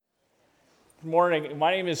Good morning.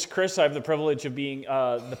 My name is Chris. I have the privilege of being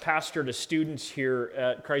the pastor to students here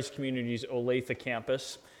at Christ Community's Olathe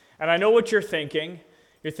campus. And I know what you're thinking.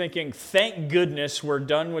 You're thinking, thank goodness we're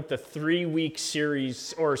done with the 3-week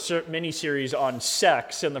series or mini-series on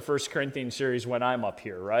sex in the 1 Corinthians series when I'm up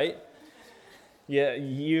here, right? Yeah,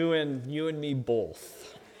 you and me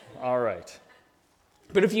both. All right.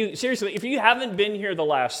 But if you haven't been here the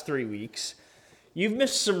last 3 weeks, you've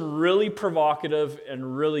missed some really provocative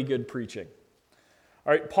and really good preaching.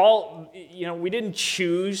 All right, Paul, we didn't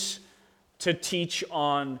choose to teach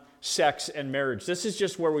on sex and marriage. This is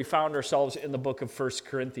just where we found ourselves in the book of 1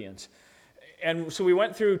 Corinthians. And so we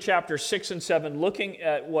went through chapter 6 and 7 looking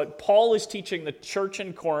at what Paul is teaching the church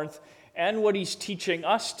in Corinth and what he's teaching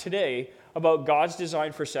us today about God's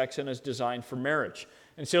design for sex and his design for marriage.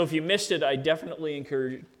 And so if you missed it, I definitely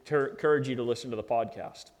encourage you to listen to the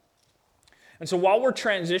podcast. And so while we're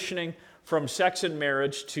transitioning from sex and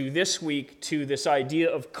marriage to this week to this idea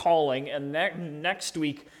of calling, and next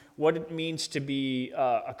week what it means to be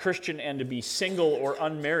a Christian and to be single or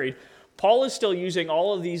unmarried, Paul is still using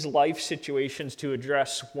all of these life situations to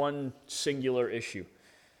address one singular issue.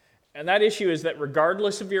 And that issue is that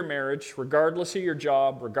regardless of your marriage, regardless of your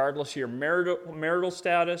job, regardless of your marital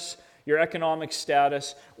status, your economic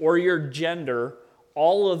status, or your gender,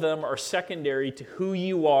 all of them are secondary to who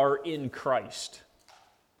you are in Christ.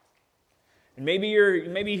 And maybe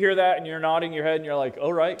you hear that and you're nodding your head and you're like,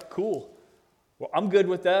 all right, cool. Well, I'm good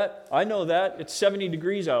with that. I know that. It's 70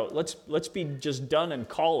 degrees out. Let's be just done and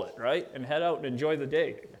call it, right? And head out and enjoy the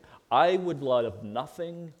day. I would love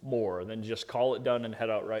nothing more than just call it done and head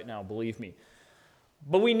out right now, believe me.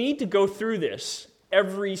 But we need to go through this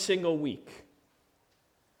every single week.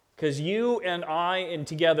 Because you and I and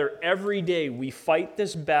together every day we fight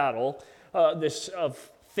this battle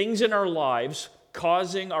of things in our lives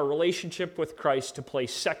causing our relationship with Christ to play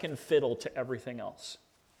second fiddle to everything else.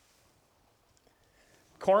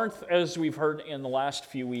 Corinth, as we've heard in the last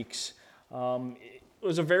few weeks,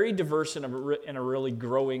 was a very diverse and a really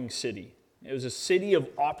growing city. It was a city of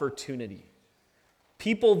opportunity.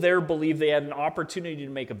 People there believed they had an opportunity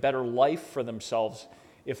to make a better life for themselves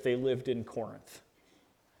if they lived in Corinth.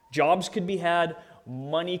 Jobs could be had,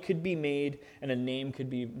 money could be made, and a name could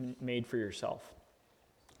be made for yourself.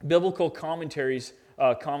 Biblical commentators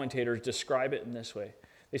describe it in this way.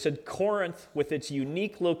 They said, Corinth, with its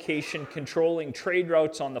unique location controlling trade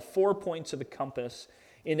routes on the 4 points of the compass,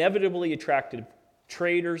 inevitably attracted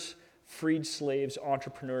traders, freed slaves,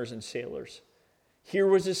 entrepreneurs, and sailors. Here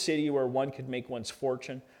was a city where one could make one's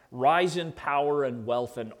fortune, rise in power and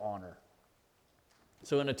wealth and honor.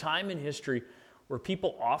 So in a time in history where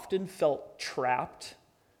people often felt trapped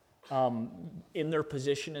in their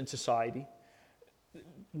position in society,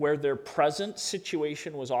 where their present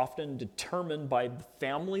situation was often determined by the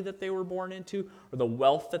family that they were born into or the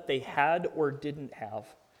wealth that they had or didn't have,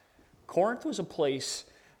 Corinth was a place,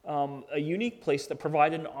 a unique place that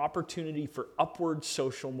provided an opportunity for upward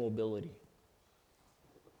social mobility.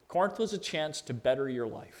 Corinth was a chance to better your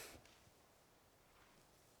life.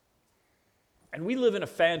 And we live in a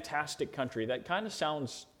fantastic country. That kind of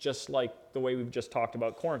sounds just like the way we've just talked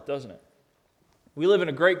about Corinth, doesn't it? We live in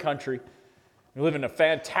a great country. We live in a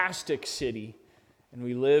fantastic city. And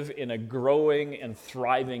we live in a growing and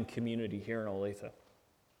thriving community here in Olathe.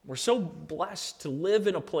 We're so blessed to live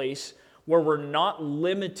in a place where we're not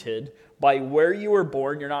limited by where you were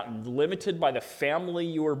born. You're not limited by the family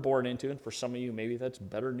you were born into. And for some of you, maybe that's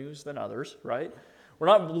better news than others, right? We're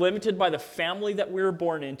not limited by the family that we were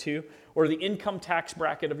born into or the income tax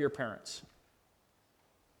bracket of your parents.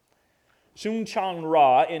 Soong-Chan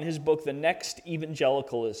Rah, in his book, The Next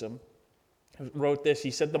Evangelicalism, wrote this. He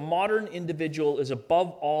said, the modern individual is above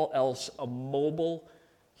all else a mobile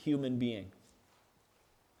human being.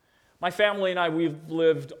 My family and I, we've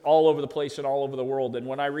lived all over the place and all over the world. And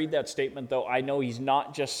when I read that statement, though, I know he's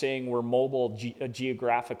not just saying we're mobile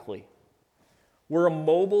geographically. We're a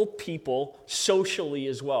mobile people socially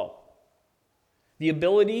as well. The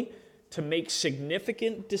ability to make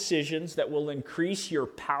significant decisions that will increase your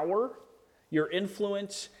power, your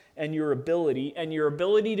influence, and your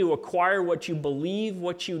ability to acquire what you believe,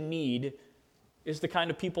 what you need, is the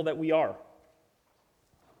kind of people that we are.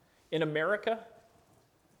 In America,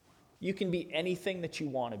 you can be anything that you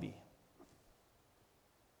want to be.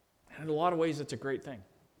 And in a lot of ways, that's a great thing.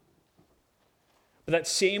 But that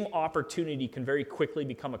same opportunity can very quickly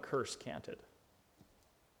become a curse, can't it?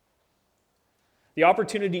 The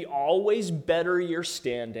opportunity always better your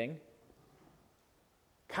standing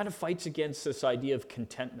kind of fights against this idea of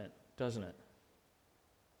contentment, doesn't it?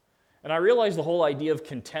 And I realize the whole idea of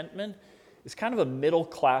contentment is kind of a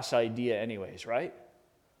middle-class idea anyways, right?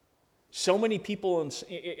 So many people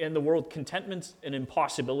in the world, contentment's an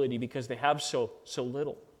impossibility because they have so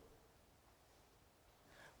little.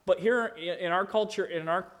 But here in our culture, in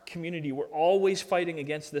our community, we're always fighting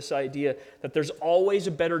against this idea that there's always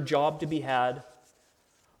a better job to be had,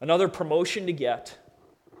 another promotion to get,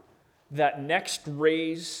 that next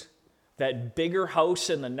raise, that bigger house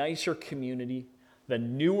in the nicer community, the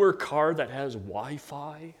newer car that has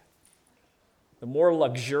Wi-Fi, the more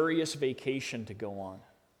luxurious vacation to go on.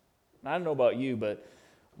 I don't know about you, but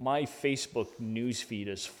my Facebook newsfeed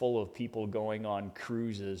is full of people going on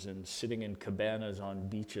cruises and sitting in cabanas on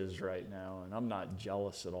beaches right now, and I'm not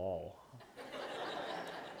jealous at all.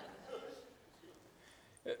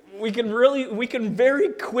 We can very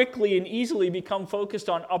quickly and easily become focused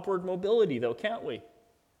on upward mobility, though, can't we?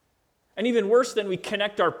 And even worse, then we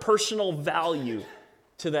connect our personal value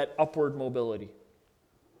to that upward mobility.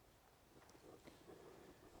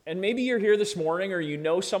 And maybe you're here this morning, or you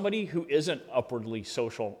know somebody who isn't upwardly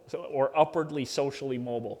social or upwardly socially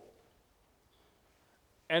mobile.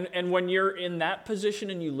 And when you're in that position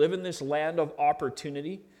and you live in this land of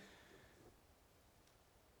opportunity,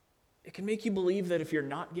 it can make you believe that if you're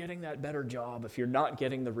not getting that better job, if you're not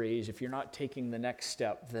getting the raise, if you're not taking the next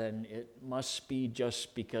step, then it must be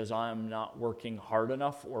just because I'm not working hard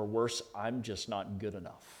enough, or worse, I'm just not good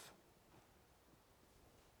enough.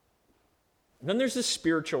 And then there's the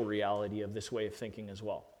spiritual reality of this way of thinking as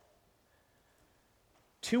well.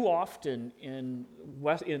 Too often in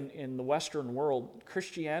the Western world,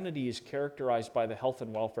 Christianity is characterized by the health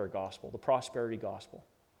and welfare gospel, the prosperity gospel.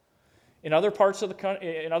 In other parts of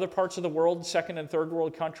the world, second and third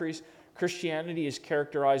world countries, Christianity is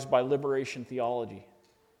characterized by liberation theology.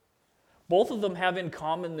 Both of them have in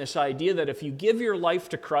common this idea that if you give your life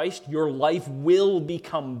to Christ, your life will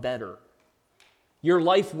become better. Your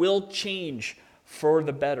life will change for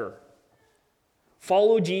the better.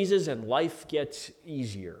 Follow Jesus and life gets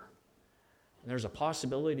easier. And there's a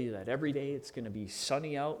possibility that every day it's going to be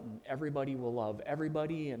sunny out and everybody will love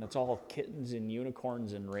everybody and it's all kittens and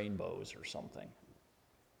unicorns and rainbows or something.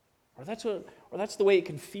 Or that's the way it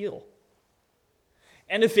can feel.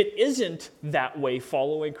 And if it isn't that way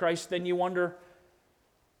following Christ, then you wonder,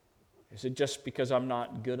 is it just because I'm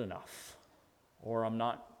not good enough? Or I'm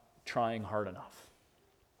not trying hard enough?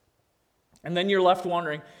 And then you're left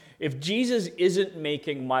wondering, if Jesus isn't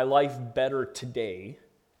making my life better today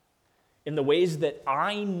in the ways that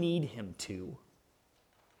I need him to,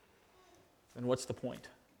 then what's the point?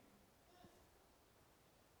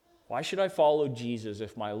 Why should I follow Jesus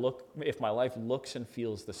if my life looks and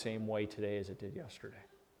feels the same way today as it did yesterday?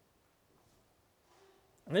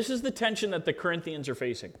 And this is the tension that the Corinthians are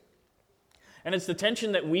facing. And it's the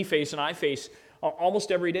tension that we face and I face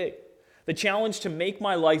almost every day. The challenge to make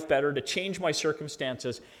my life better, to change my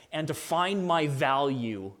circumstances, and to find my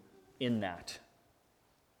value in that.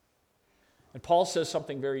 And Paul says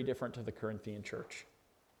something very different to the Corinthian church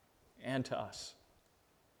and to us.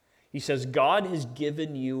 He says, God has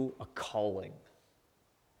given you a calling.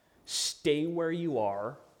 Stay where you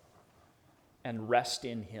are and rest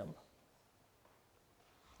in him.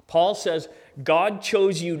 Paul says, God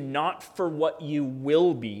chose you not for what you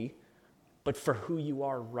will be, but for who you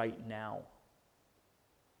are right now.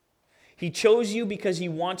 He chose you because he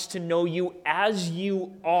wants to know you as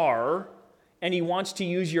you are, and he wants to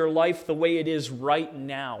use your life the way it is right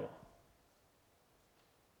now.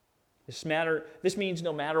 This means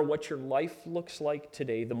no matter what your life looks like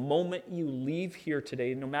today, the moment you leave here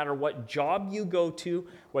today, no matter what job you go to,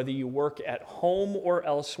 whether you work at home or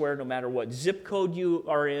elsewhere, no matter what zip code you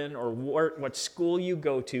are in or what school you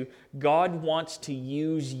go to, God wants to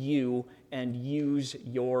use you and use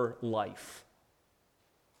your life.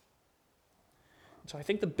 So I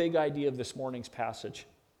think the big idea of this morning's passage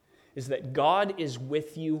is that God is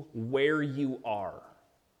with you where you are.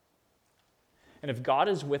 And if God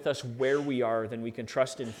is with us where we are, then we can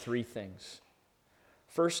trust in three things.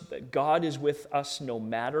 First, that God is with us no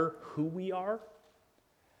matter who we are.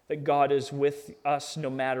 That God is with us no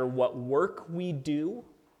matter what work we do.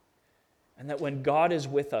 And that when God is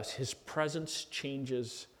with us, his presence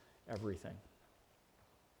changes everything.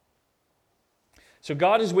 So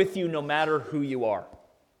God is with you no matter who you are.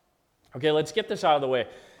 Okay, let's get this out of the way.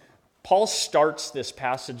 Paul starts this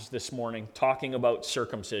passage this morning talking about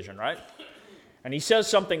circumcision, right? And he says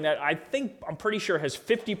something that I'm pretty sure has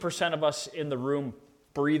 50% of us in the room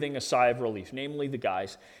breathing a sigh of relief, namely the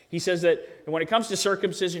guys. He says that when it comes to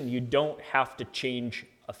circumcision, you don't have to change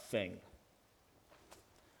a thing.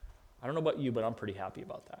 I don't know about you, but I'm pretty happy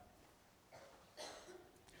about that.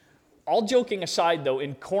 All joking aside, though,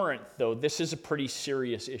 in Corinth, though, this is a pretty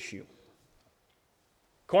serious issue.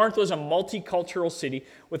 Corinth was a multicultural city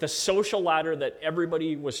with a social ladder that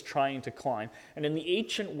everybody was trying to climb. And in the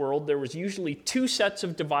ancient world, there was usually two sets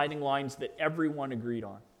of dividing lines that everyone agreed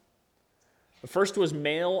on. The first was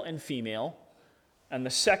male and female, and the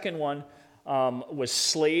second one was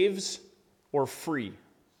slaves or free.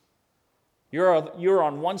 You're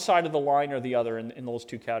on one side of the line or the other in those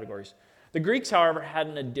two categories. The Greeks, however, had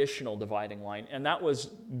an additional dividing line, and that was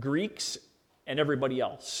Greeks and everybody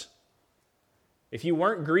else. If you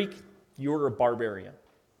weren't Greek, you were a barbarian.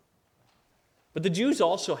 But the Jews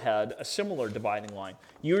also had a similar dividing line.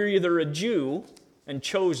 You were either a Jew and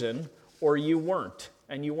chosen, or you weren't,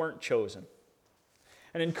 and you weren't chosen.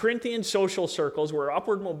 And in Corinthian social circles, where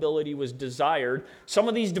upward mobility was desired, some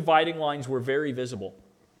of these dividing lines were very visible.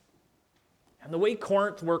 And the way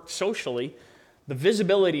Corinth worked socially, the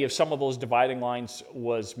visibility of some of those dividing lines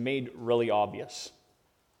was made really obvious.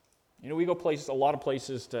 You know, we go a lot of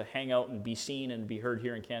places to hang out and be seen and be heard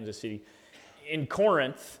here in Kansas City. In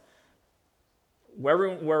Corinth,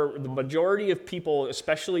 where the majority of people,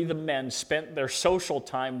 especially the men, spent their social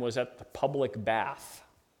time was at the public bath.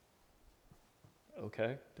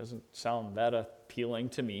 Okay, doesn't sound that appealing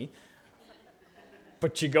to me.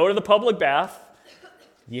 But you go to the public bath,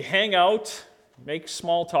 you hang out, make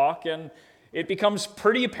small talk, and it becomes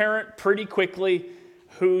pretty apparent pretty quickly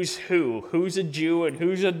who's a Jew and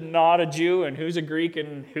who's not a Jew, and who's a Greek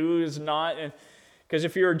and who is not. Because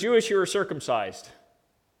if you're Jewish, you were circumcised.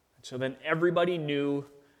 So then everybody knew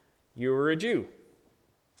you were a Jew.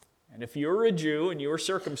 And if you were a Jew and you were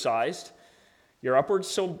circumcised, your upward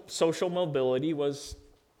social mobility was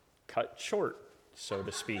cut short, so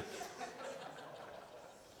to speak.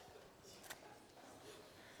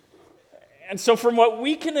 And so from what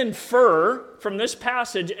we can infer from this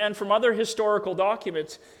passage and from other historical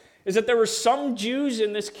documents is that there were some Jews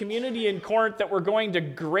in this community in Corinth that were going to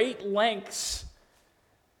great lengths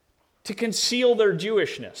to conceal their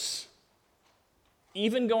Jewishness,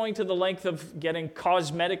 even going to the length of getting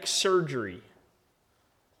cosmetic surgery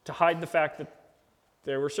to hide the fact that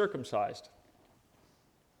they were circumcised.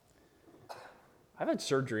 I've had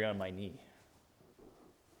surgery on my knee.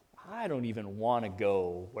 I don't even want to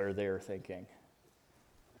go where they're thinking.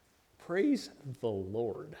 Praise the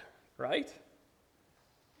Lord, right?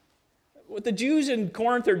 What the Jews in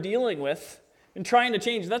Corinth are dealing with and trying to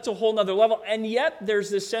change, that's a whole nother level. And yet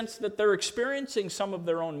there's this sense that they're experiencing some of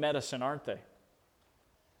their own medicine, aren't they?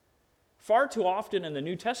 Far too often in the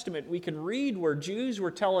New Testament, we can read where Jews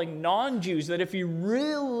were telling non-Jews that if you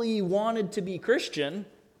really wanted to be Christian,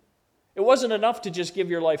 it wasn't enough to just give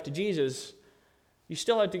your life to Jesus. You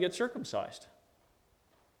still had to get circumcised.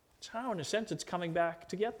 So how, in a sense, it's coming back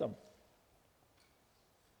to get them.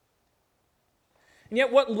 And yet,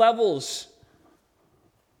 what levels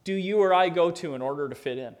do you or I go to in order to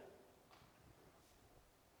fit in?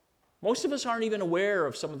 Most of us aren't even aware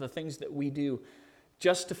of some of the things that we do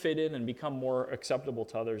just to fit in and become more acceptable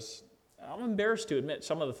to others. I'm embarrassed to admit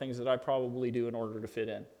some of the things that I probably do in order to fit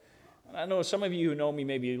in. And I know some of you who know me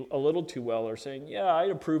maybe a little too well are saying, yeah, I'd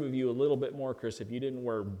approve of you a little bit more, Chris, if you didn't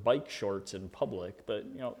wear bike shorts in public. But,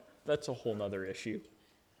 that's a whole nother issue.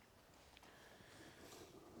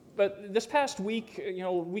 But this past week,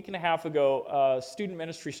 a week and a half ago, student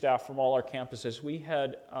ministry staff from all our campuses, we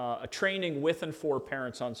had a training with and for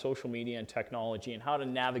parents on social media and technology and how to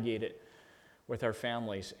navigate it with our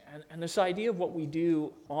families. And this idea of what we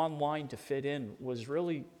do online to fit in was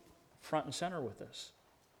really front and center with this.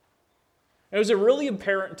 It was really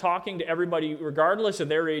apparent talking to everybody, regardless of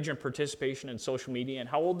their age and participation in social media and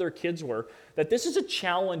how old their kids were, that this is a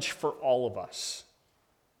challenge for all of us.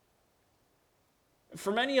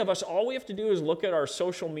 For many of us, all we have to do is look at our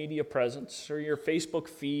social media presence or your Facebook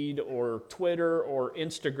feed or Twitter or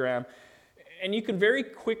Instagram, and you can very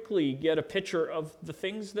quickly get a picture of the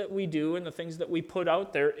things that we do and the things that we put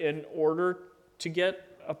out there in order to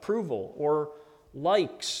get approval or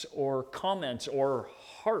likes or comments or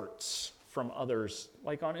hearts from others,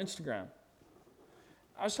 like on Instagram.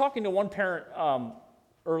 I was talking to one parent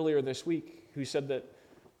earlier this week who said that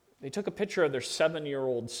they took a picture of their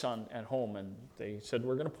 7-year-old son at home, and they said,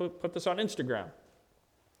 we're going to put this on Instagram.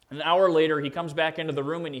 An hour later, he comes back into the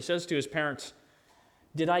room and he says to his parents,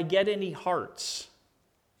 did I get any hearts?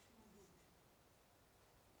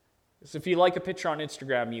 Because if you like a picture on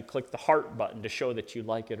Instagram, you click the heart button to show that you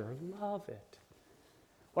like it or love it.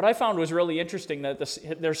 What I found was really interesting that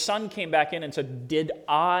their son came back in and said, did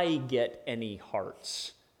I get any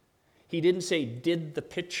hearts? He didn't say, did the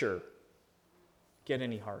picture get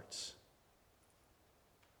any hearts?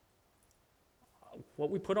 What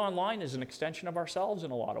we put online is an extension of ourselves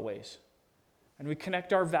in a lot of ways. And we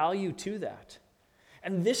connect our value to that.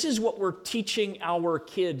 And this is what we're teaching our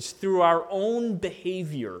kids through our own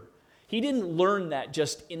behavior. He didn't learn that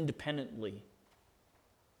just independently.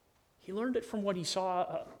 He learned it from what he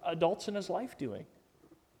saw adults in his life doing.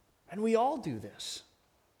 And we all do this.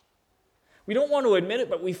 We don't want to admit it,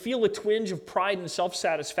 but we feel a twinge of pride and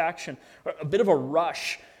self-satisfaction, a bit of a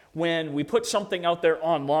rush when we put something out there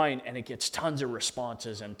online and it gets tons of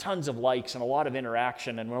responses and tons of likes and a lot of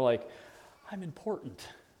interaction, and we're like, I'm important.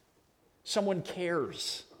 Someone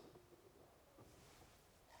cares.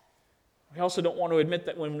 We also don't want to admit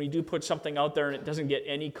that when we do put something out there and it doesn't get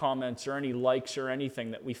any comments or any likes or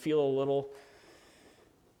anything, that we feel a little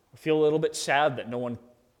bit sad that no one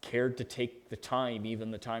cared to take the time,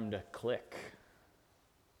 even the time to click.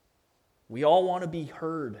 We all want to be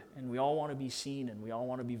heard, and we all want to be seen, and we all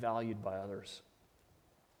want to be valued by others.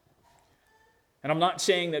 And I'm not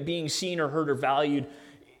saying that being seen or heard or valued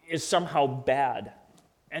is somehow bad.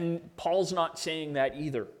 And Paul's not saying that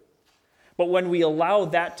either. But when we allow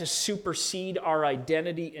that to supersede our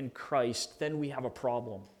identity in Christ, then we have a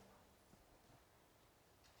problem.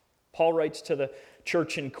 Paul writes to the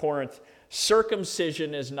church in Corinth,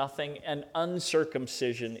 circumcision is nothing and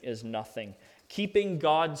uncircumcision is nothing. Keeping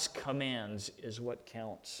God's commands is what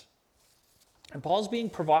counts. And Paul's being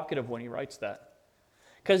provocative when he writes that,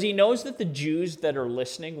 because he knows that the Jews that are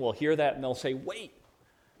listening will hear that and they'll say, wait,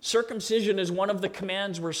 circumcision is one of the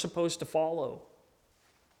commands we're supposed to follow.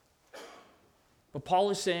 But Paul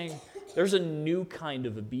is saying there's a new kind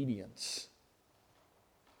of obedience.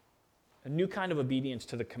 A new kind of obedience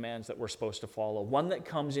to the commands that we're supposed to follow. One that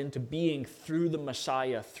comes into being through the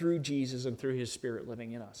Messiah, through Jesus, and through his Spirit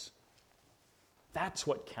living in us. That's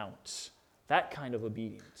what counts. That kind of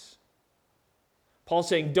obedience. Paul's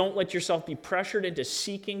saying, don't let yourself be pressured into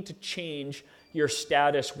seeking to change your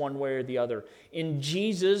status one way or the other. In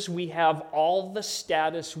Jesus, we have all the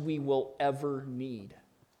status we will ever need.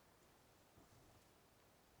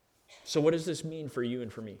 So what does this mean for you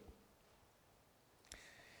and for me?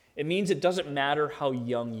 It means it doesn't matter how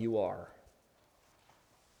young you are.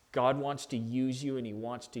 God wants to use you, and he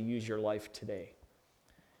wants to use your life today.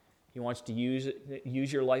 He wants to use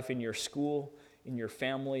your life in your school, in your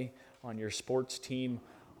family, on your sports team,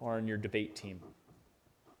 or on your debate team.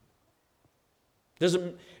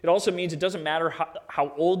 It also means it doesn't matter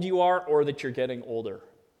how old you are or that you're getting older.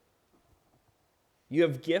 You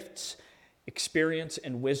have gifts, experience,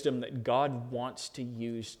 and wisdom that God wants to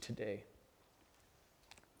use today.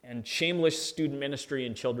 And shameless student ministry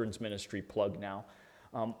and children's ministry plug now.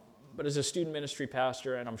 But as a student ministry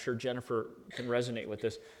pastor, and I'm sure Jennifer can resonate with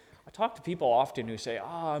this, I talk to people often who say,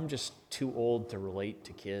 I'm just too old to relate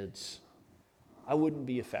to kids. I wouldn't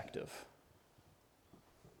be effective.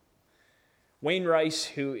 Wayne Rice,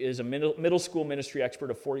 who is a middle school ministry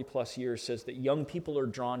expert of 40 plus years, says that young people are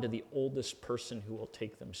drawn to the oldest person who will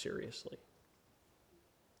take them seriously.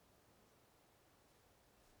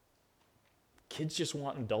 Kids just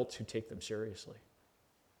want adults who take them seriously.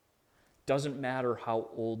 Doesn't matter how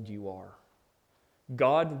old you are.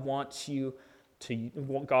 God wants to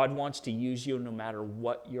use you no matter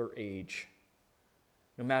what your age,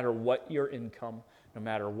 no matter what your income, no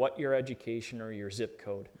matter what your education or your zip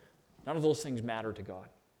code. None of those things matter to God.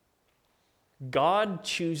 God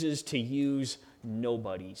chooses to use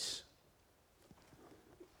nobodies.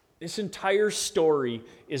 This entire story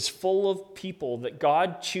is full of people that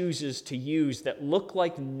God chooses to use that look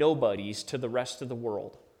like nobodies to the rest of the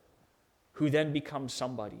world, who then become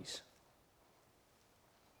somebodies.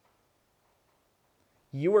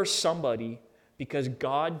 You are somebody because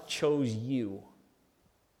God chose you,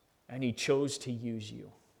 and he chose to use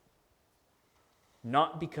you.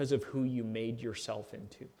 Not because of who you made yourself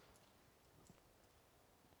into.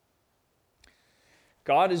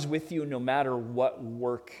 God is with you no matter what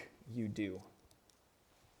work you do.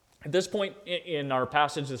 At this point in our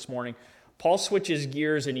passage this morning, Paul switches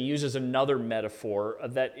gears and he uses another metaphor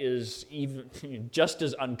that is even just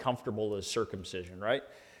as uncomfortable as circumcision, right?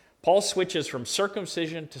 Paul switches from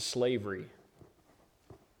circumcision to slavery.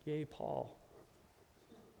 Yay, Paul.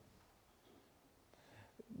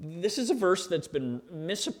 This is a verse that's been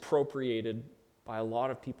misappropriated by a lot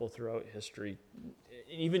of people throughout history,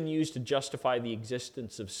 even used to justify the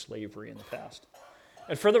existence of slavery in the past.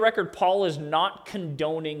 And for the record, Paul is not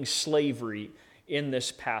condoning slavery in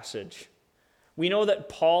this passage. We know that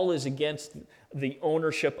Paul is against the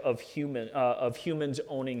ownership of humans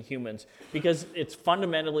owning humans because it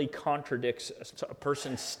fundamentally contradicts a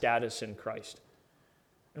person's status in Christ.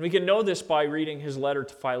 And we can know this by reading his letter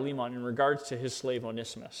to Philemon in regards to his slave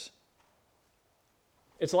Onesimus.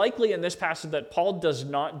 It's likely in this passage that Paul does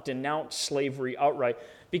not denounce slavery outright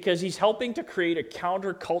because he's helping to create a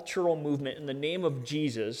countercultural movement in the name of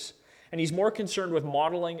Jesus, and he's more concerned with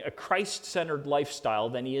modeling a Christ-centered lifestyle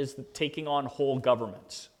than he is taking on whole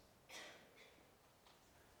governments.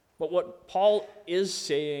 But what Paul is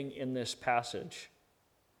saying in this passage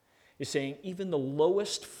is saying even the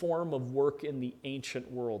lowest form of work in the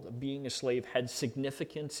ancient world, of being a slave, had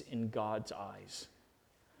significance in God's eyes.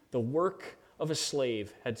 The work of a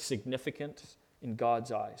slave had significance in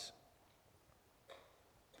God's eyes.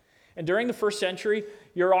 And during the first century,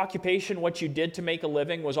 your occupation, what you did to make a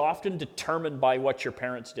living, was often determined by what your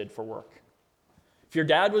parents did for work. If your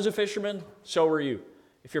dad was a fisherman, so were you.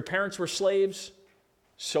 If your parents were slaves,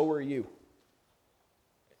 so were you.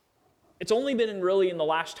 It's only been really in the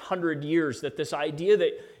last 100 years that this idea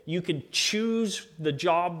that you can choose the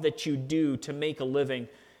job that you do to make a living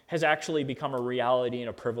has actually become a reality and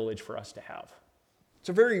a privilege for us to have. It's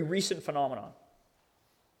a very recent phenomenon.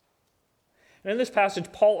 And in this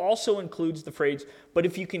passage, Paul also includes the phrase, but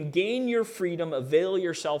if you can gain your freedom, avail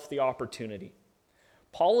yourself the opportunity.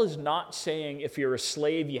 Paul is not saying if you're a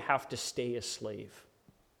slave, you have to stay a slave.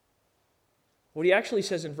 What he actually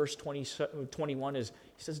says in verse 21 is,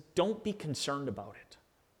 he says, don't be concerned about it.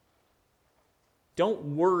 Don't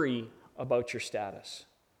worry about your status.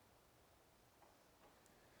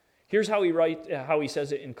 Here's how he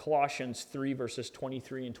says it in Colossians 3, verses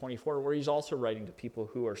 23 and 24, where he's also writing to people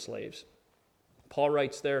who are slaves. Paul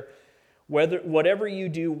writes there, whatever you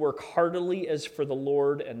do, work heartily as for the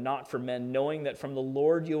Lord and not for men, knowing that from the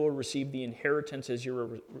Lord you will receive the inheritance as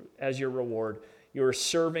your reward. You are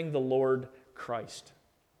serving the Lord Christ.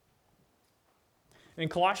 In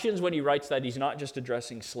Colossians, when he writes that, he's not just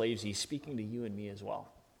addressing slaves, he's speaking to you and me as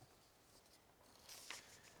well.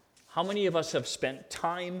 How many of us have spent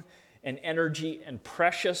time and energy and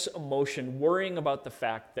precious emotion worrying about the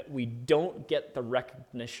fact that we don't get the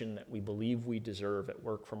recognition that we believe we deserve at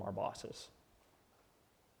work from our bosses?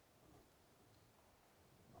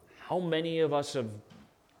 How many of us have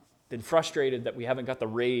been frustrated that we haven't got the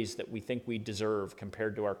raise that we think we deserve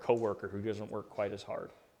compared to our coworker who doesn't work quite as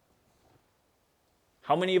hard?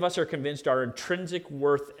 How many of us are convinced our intrinsic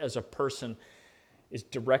worth as a person is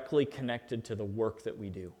directly connected to the work that we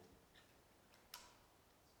do?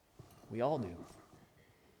 We all do.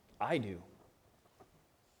 I do.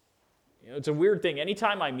 You know, it's a weird thing.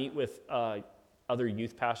 Anytime I meet with other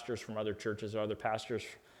youth pastors from other churches or other pastors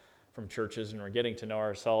from churches, and we're getting to know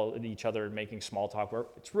ourselves, each other, and making small talk,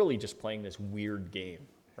 it's really just playing this weird game,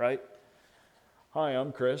 right? Hi,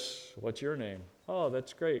 I'm Chris. What's your name? Oh,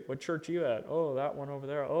 that's great. What church are you at? Oh, that one over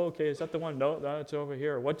there. Oh, okay. Is that the one? No, that's over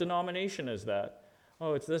here. What denomination is that?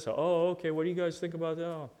 Oh, it's this. Oh, okay. What do you guys think about that?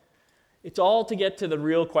 Oh. It's all to get to the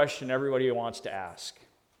real question everybody wants to ask.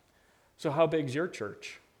 So how big's your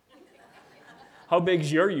church? How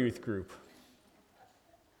big's your youth group?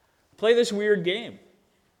 Play this weird game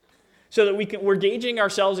so that we're gauging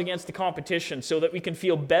ourselves against the competition so that we can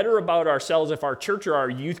feel better about ourselves if our church or our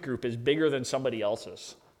youth group is bigger than somebody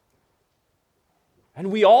else's.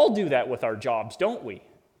 And we all do that with our jobs, don't we?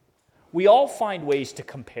 We all find ways to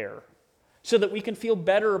compare so that we can feel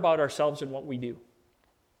better about ourselves and what we do.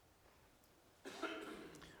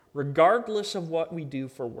 Regardless of what we do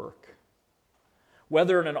for work,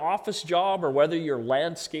 whether in an office job or whether you're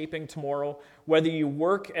landscaping tomorrow, whether you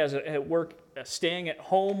work staying at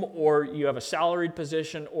home or you have a salaried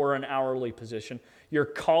position or an hourly position, your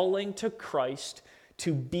calling to Christ,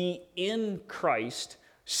 to be in Christ,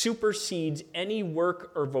 supersedes any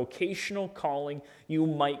work or vocational calling you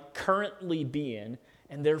might currently be in,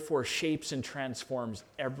 and therefore shapes and transforms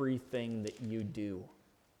everything that you do.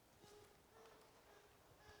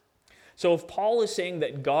 So if Paul is saying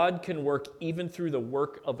that God can work even through the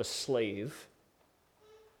work of a slave,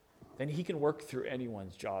 then he can work through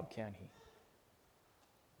anyone's job, can't he?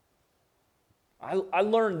 I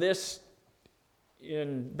learned this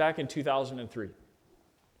back in 2003.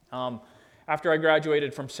 After I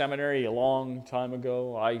graduated from seminary a long time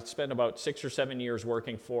ago, I spent about 6 or 7 years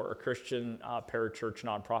working for a Christian parachurch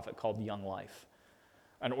nonprofit called Young Life,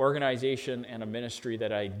 an organization and a ministry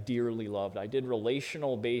that I dearly loved. I did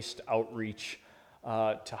relational-based outreach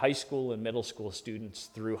to high school and middle school students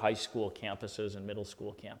through high school campuses and middle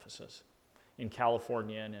school campuses in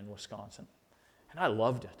California and in Wisconsin. And I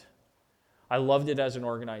loved it. I loved it as an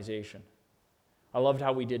organization. I loved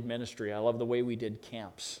how we did ministry. I loved the way we did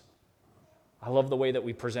camps. I loved the way that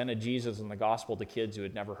we presented Jesus and the gospel to kids who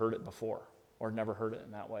had never heard it before or never heard it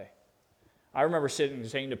in that way. I remember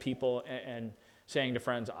saying to people and saying to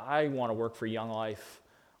friends, I want to work for Young Life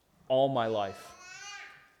all my life.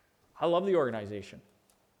 I love the organization.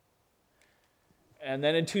 And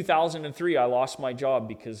then in 2003, I lost my job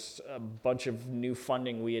because a bunch of new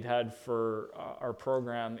funding we had for our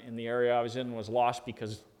program in the area I was in was lost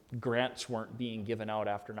because grants weren't being given out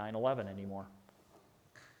after 9/11 anymore.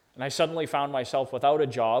 And I suddenly found myself without a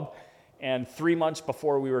job, and 3 months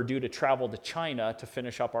before we were due to travel to China to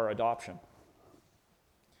finish up our adoption.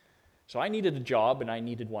 So I needed a job, and I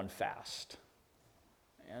needed one fast.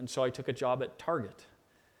 And so I took a job at Target.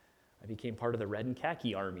 I became part of the red and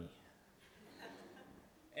khaki army.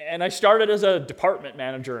 And I started as a department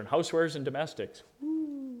manager in housewares and domestics.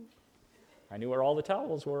 Woo. I knew where all the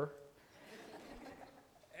towels were.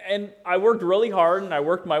 And I worked really hard, and I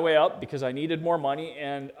worked my way up because I needed more money,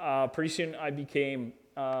 and pretty soon I became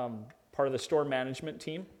part of the store management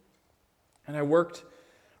team. And I worked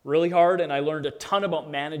really hard, and I learned a ton about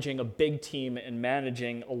managing a big team and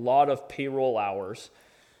managing a lot of payroll hours.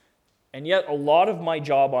 And yet a lot of my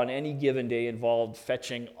job on any given day involved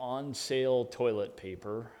fetching on-sale toilet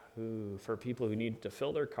paper for people who needed to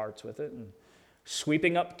fill their carts with it, and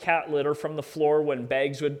sweeping up cat litter from the floor when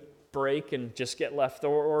bags would break and just get left,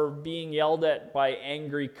 or being yelled at by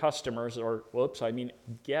angry customers, or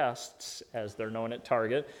guests, as they're known at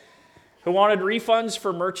Target, who wanted refunds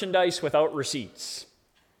for merchandise without receipts.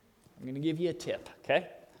 I'm going to give you a tip, okay?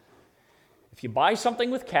 If you buy something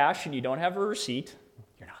with cash and you don't have a receipt,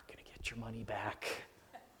 you're not going to get your money back.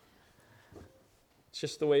 It's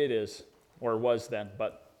just the way it is, or was then,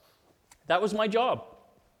 but that was my job.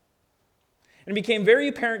 And it became very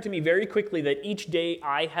apparent to me very quickly that each day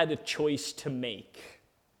I had a choice to make.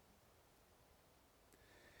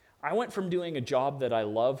 I went from doing a job that I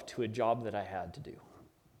loved to a job that I had to do.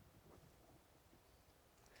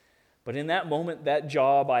 But in that moment, that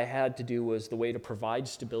job I had to do was the way to provide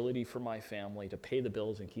stability for my family, to pay the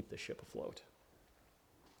bills and keep the ship afloat.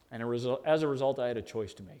 And as a result, I had a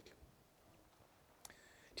choice to make.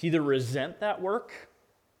 To either resent that work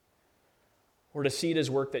or to see it as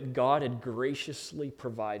work that God had graciously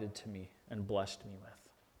provided to me and blessed me with.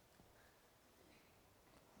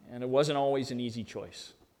 And it wasn't always an easy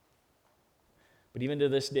choice. But even to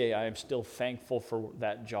this day, I am still thankful for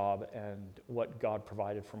that job and what God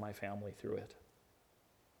provided for my family through it.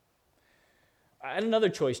 I had another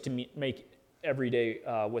choice to make every day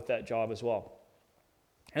with that job as well.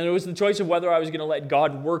 And it was the choice of whether I was going to let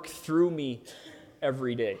God work through me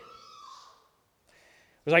every day.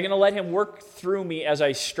 Was I going to let him work through me as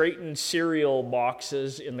I straightened cereal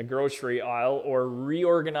boxes in the grocery aisle, or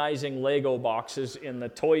reorganizing Lego boxes in the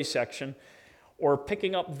toy section, or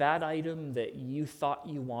picking up that item that you thought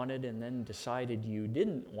you wanted and then decided you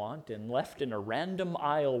didn't want and left in a random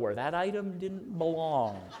aisle where that item didn't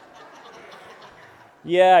belong?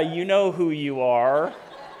 Yeah, you know who you are.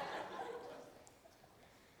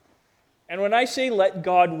 And when I say let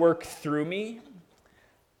God work through me,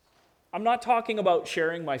 I'm not talking about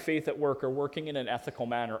sharing my faith at work or working in an ethical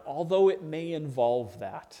manner, although it may involve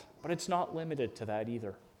that, but it's not limited to that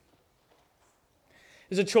either.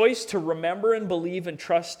 It's a choice to remember and believe and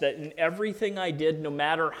trust that in everything I did, no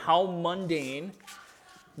matter how mundane,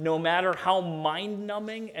 no matter how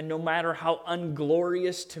mind-numbing, and no matter how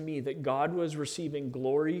unglorious to me, that God was receiving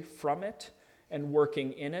glory from it and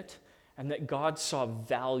working in it, and that God saw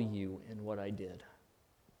value in what I did.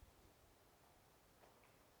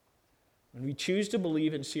 When we choose to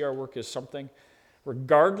believe and see our work as something,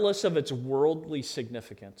 regardless of its worldly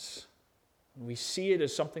significance, when we see it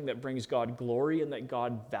as something that brings God glory and that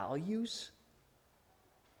God values,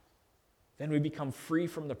 then we become free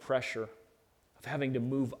from the pressure of having to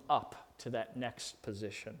move up to that next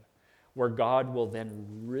position where God will then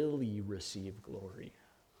really receive glory.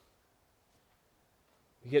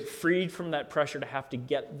 We get freed from that pressure to have to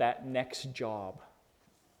get that next job.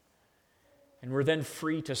 And we're then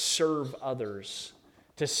free to serve others,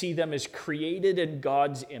 to see them as created in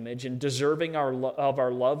God's image and deserving of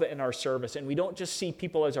our love and our service. And we don't just see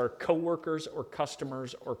people as our coworkers or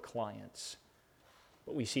customers or clients,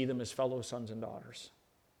 but we see them as fellow sons and daughters.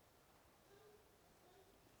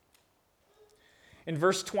 In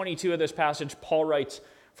verse 22 of this passage, Paul writes,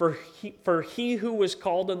 For he who was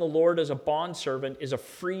called in the Lord as a bondservant is a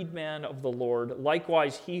freedman of the Lord.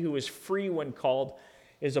 Likewise, he who is free when called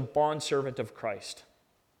is a bondservant of Christ.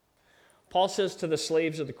 Paul says to the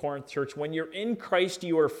slaves of the Corinth church, when you're in Christ,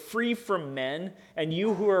 you are free from men, and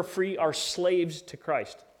you who are free are slaves to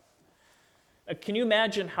Christ. Can you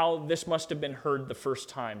imagine how this must have been heard the first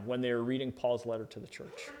time when they were reading Paul's letter to the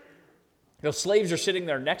church? The slaves are sitting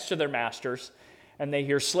there next to their masters, and they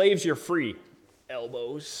hear, slaves, you're free.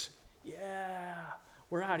 Elbows. Yeah,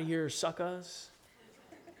 we're out of here, suckers.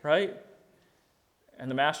 Right?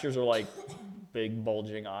 And the masters are like, big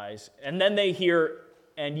bulging eyes. And then they hear,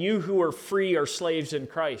 and you who are free are slaves in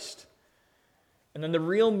Christ. And then the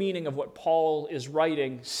real meaning of what Paul is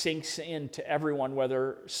writing sinks into everyone,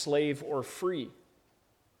 whether slave or free.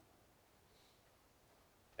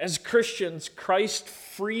 As Christians, Christ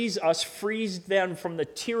frees them from the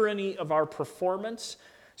tyranny of our performance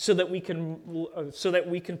so that we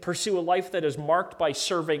can pursue a life that is marked by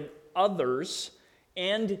serving others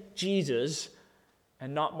and Jesus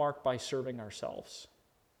and not marked by serving ourselves.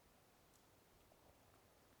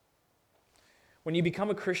 When you become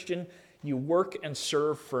a Christian, you work and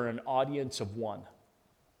serve for an audience of one.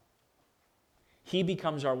 He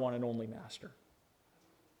becomes our one and only master.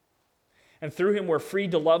 And through him, we're free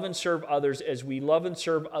to love and serve others as we love and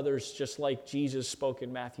serve others, just like Jesus spoke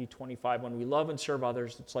in Matthew 25. When we love and serve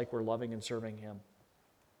others, it's like we're loving and serving him.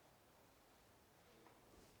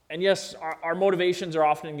 And yes, our motivations are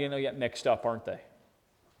often going to get mixed up, aren't they?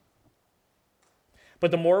 But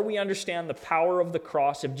the more we understand the power of the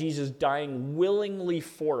cross, of Jesus dying willingly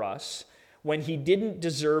for us when he didn't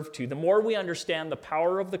deserve to, the more we understand the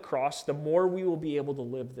power of the cross, the more we will be able to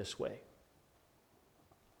live this way.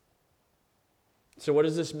 So what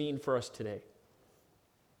does this mean for us today?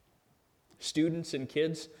 Students and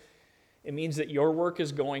kids, it means that your work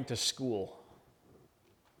is going to school.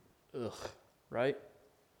 Right?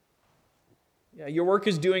 Yeah, your work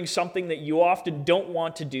is doing something that you often don't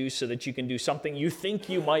want to do so that you can do something you think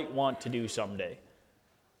you might want to do someday.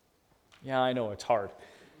 Yeah, I know, it's hard.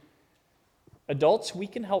 Adults, we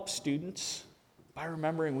can help students by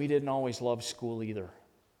remembering we didn't always love school either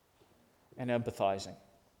and empathizing.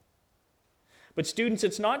 But students,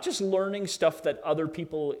 it's not just learning stuff that other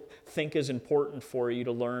people think is important for you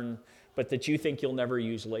to learn, but that you think you'll never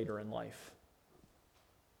use later in life.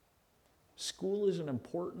 School is an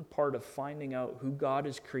important part of finding out who God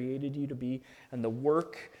has created you to be and the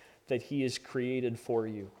work that he has created for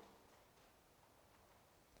you.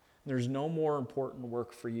 There's no more important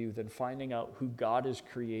work for you than finding out who God has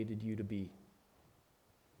created you to be.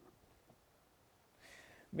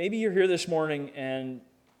 Maybe you're here this morning and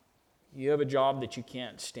you have a job that you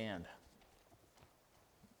can't stand.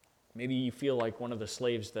 Maybe you feel like one of the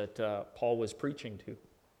slaves that Paul was preaching to.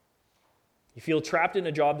 You feel trapped in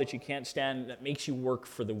a job that you can't stand that makes you work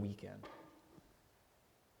for the weekend.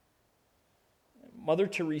 Mother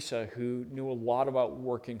Teresa, who knew a lot about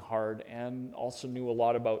working hard and also knew a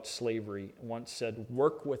lot about slavery, once said,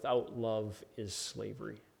 "Work without love is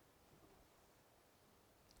slavery."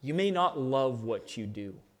 You may not love what you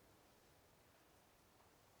do.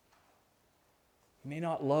 You may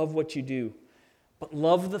not love what you do, but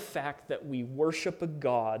love the fact that we worship a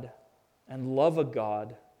God and love a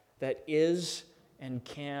God that is and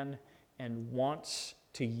can and wants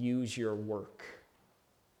to use your work.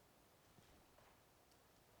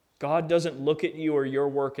 God doesn't look at you or your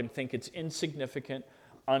work and think it's insignificant,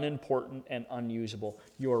 unimportant, and unusable.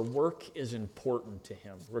 Your work is important to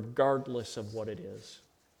him, regardless of what it is.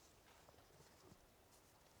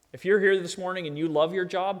 If you're here this morning and you love your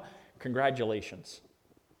job, congratulations.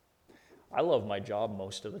 I love my job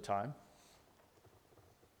most of the time.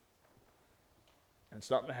 And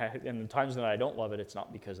the times that I don't love it, it's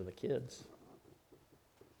not because of the kids.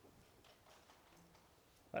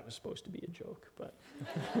 That was supposed to be a joke, but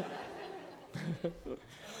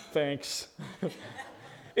thanks.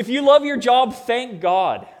 If you love your job, thank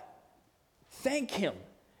God. Thank him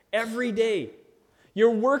every day.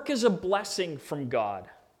 Your work is a blessing from God.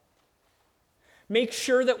 Make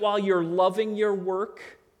sure that while you're loving your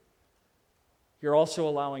work, you're also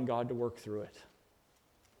allowing God to work through it.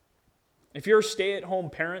 If you're a stay-at-home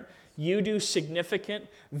parent, you do significant,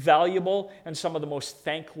 valuable, and some of the most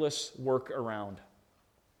thankless work around.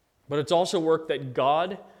 But it's also work that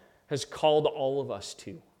God has called all of us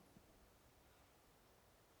to.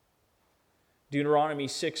 Deuteronomy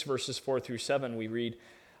 6, verses 4 through 7, we read,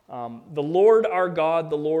 "The Lord our God,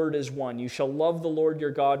 the Lord is one. You shall love the Lord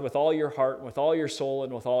your God with all your heart, with all your soul,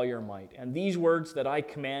 and with all your might. And these words that I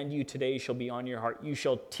command you today shall be on your heart. You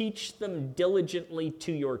shall teach them diligently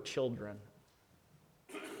to your children."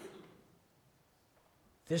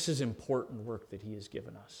 This is important work that he has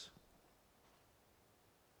given us.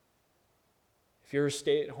 If you're a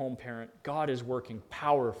stay-at-home parent, God is working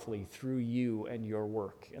powerfully through you and your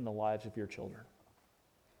work in the lives of your children.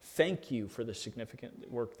 Thank you for the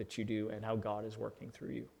significant work that you do and how God is working through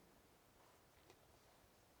you.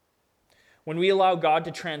 When we allow God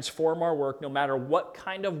to transform our work, no matter what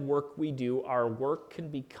kind of work we do, our work can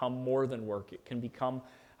become more than work. It can become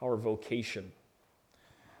our vocation.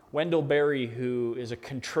 Wendell Berry, who is a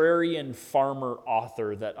contrarian farmer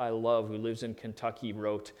author that I love, who lives in Kentucky,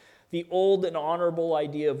 wrote, The old and honorable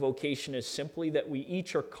idea of vocation is simply that we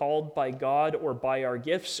each are called by God or by our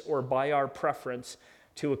gifts or by our preference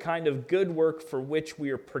to a kind of good work for which we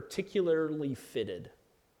are particularly fitted.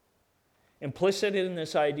 Implicit in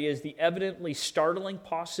this idea is the evidently startling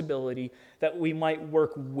possibility that we might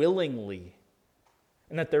work willingly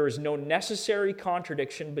and that there is no necessary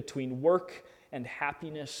contradiction between work and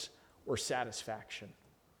happiness or satisfaction.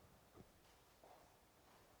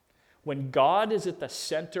 When God is at the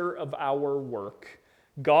center of our work,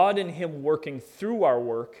 God and Him working through our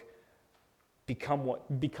work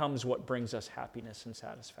becomes what brings us happiness and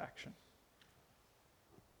satisfaction.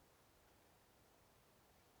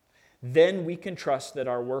 Then we can trust that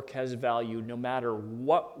our work has value no matter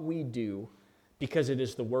what we do, because it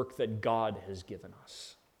is the work that God has given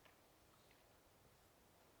us.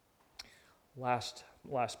 Last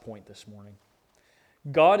point this morning.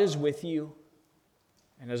 God is with you,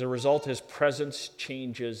 and as a result, His presence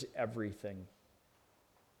changes everything.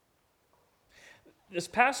 This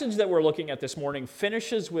passage that we're looking at this morning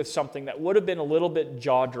finishes with something that would have been a little bit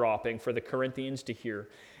jaw-dropping for the Corinthians to hear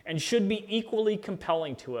and should be equally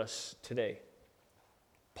compelling to us today.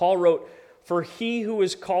 Paul wrote, "For he who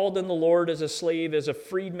is called in the Lord as a slave is a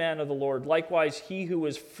freedman of the Lord. Likewise, he who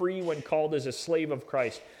is free when called is a slave of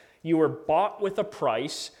Christ. You were bought with a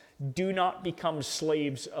price. Do not become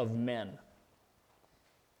slaves of men."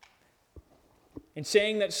 In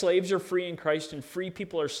saying that slaves are free in Christ and free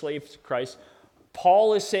people are slaves to Christ,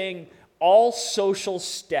 Paul is saying all social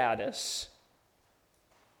status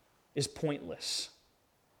is pointless.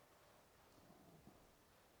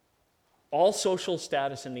 All social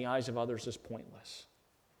status in the eyes of others is pointless.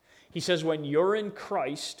 He says when you're in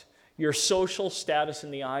Christ, your social status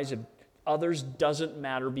in the eyes of others doesn't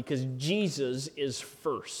matter because Jesus is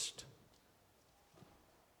first.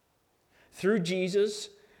 Through Jesus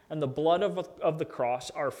and the blood of the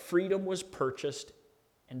cross, our freedom was purchased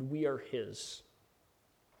and we are His.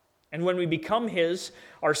 And when we become His,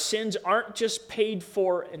 our sins aren't just paid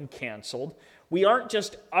for and canceled. We aren't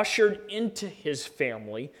just ushered into His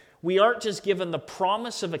family. We aren't just given the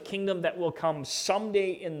promise of a kingdom that will come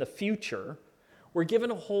someday in the future. We're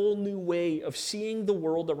given a whole new way of seeing the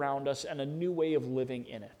world around us and a new way of living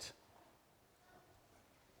in it.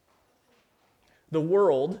 The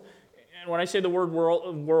world, and when I say the word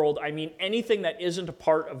world, I mean anything that isn't a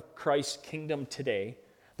part of Christ's kingdom today.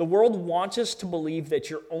 The world wants us to believe that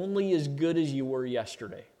you're only as good as you were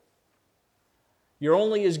yesterday. You're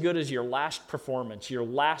only as good as your last performance, your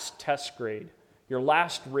last test grade, your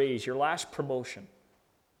last raise, your last promotion.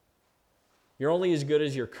 You're only as good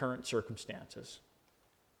as your current circumstances.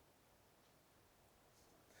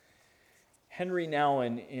 Henry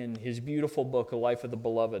Nouwen, in his beautiful book, A Life of the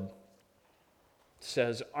Beloved,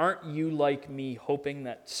 says, "Aren't you like me hoping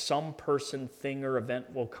that some person, thing, or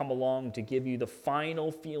event will come along to give you the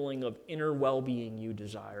final feeling of inner well-being you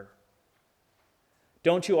desire?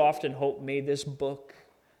 Don't you often hope, may this book,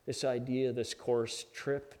 this idea, this course,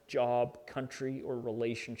 trip, job, country, or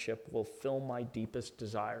relationship will fill my deepest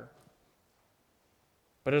desire?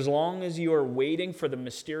 But as long as you are waiting for that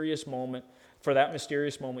mysterious moment,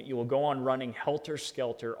 you will go on running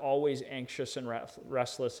helter-skelter, always anxious and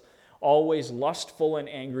restless, always lustful and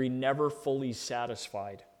angry, never fully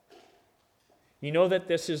satisfied. You know that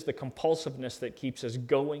this is the compulsiveness that keeps us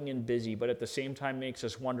going and busy, but at the same time makes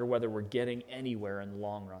us wonder whether we're getting anywhere in the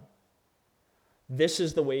long run. This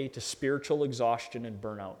is the way to spiritual exhaustion and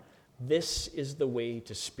burnout. This is the way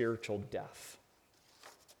to spiritual death.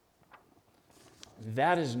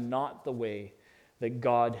 That is not the way that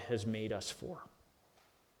God has made us for.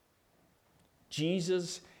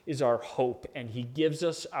 Jesus is our hope, and He gives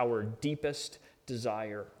us our deepest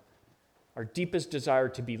desire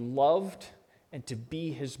to be loved and to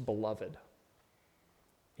be His beloved.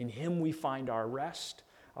 In Him we find our rest,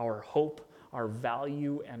 our hope, our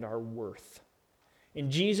value, and our worth.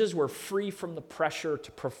 In Jesus, we're free from the pressure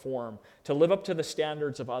to perform, to live up to the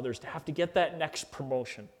standards of others, to have to get that next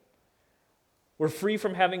promotion. We're free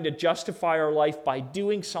from having to justify our life by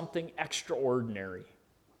doing something extraordinary.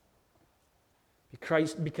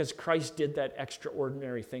 Because Christ did that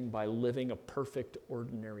extraordinary thing by living a perfect,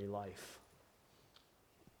 ordinary life.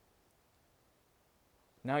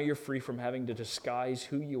 Now you're free from having to disguise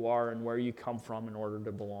who you are and where you come from in order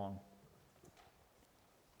to belong.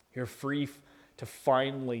 You're free to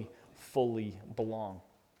finally, fully belong.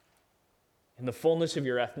 In the fullness of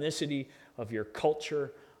your ethnicity, of your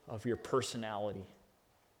culture, of your personality.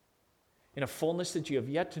 In a fullness that you have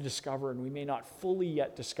yet to discover, and we may not fully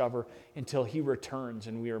yet discover until He returns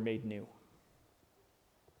and we are made new.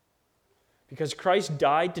 Because Christ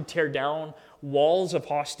died to tear down walls of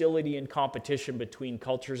hostility and competition between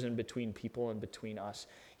cultures and between people and between us.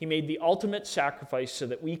 He made the ultimate sacrifice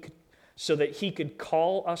so that he could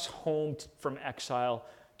call us home from exile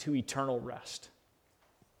to eternal rest.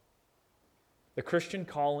 The Christian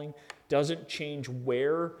calling doesn't change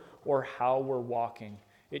where or how we're walking.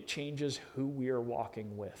 It changes who we are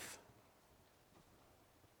walking with.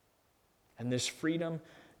 And this freedom,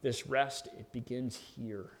 this rest, it begins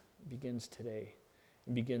here. It begins today.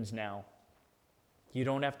 It begins now. You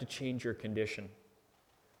don't have to change your condition.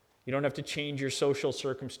 You don't have to change your social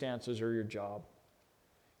circumstances or your job.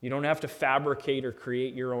 You don't have to fabricate or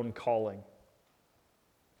create your own calling.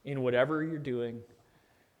 In whatever you're doing,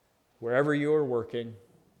 wherever you are working,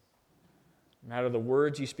 no matter the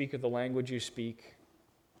words you speak or the language you speak,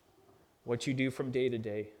 what you do from day to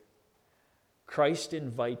day, Christ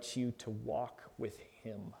invites you to walk with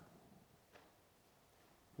him.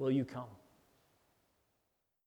 Will you come?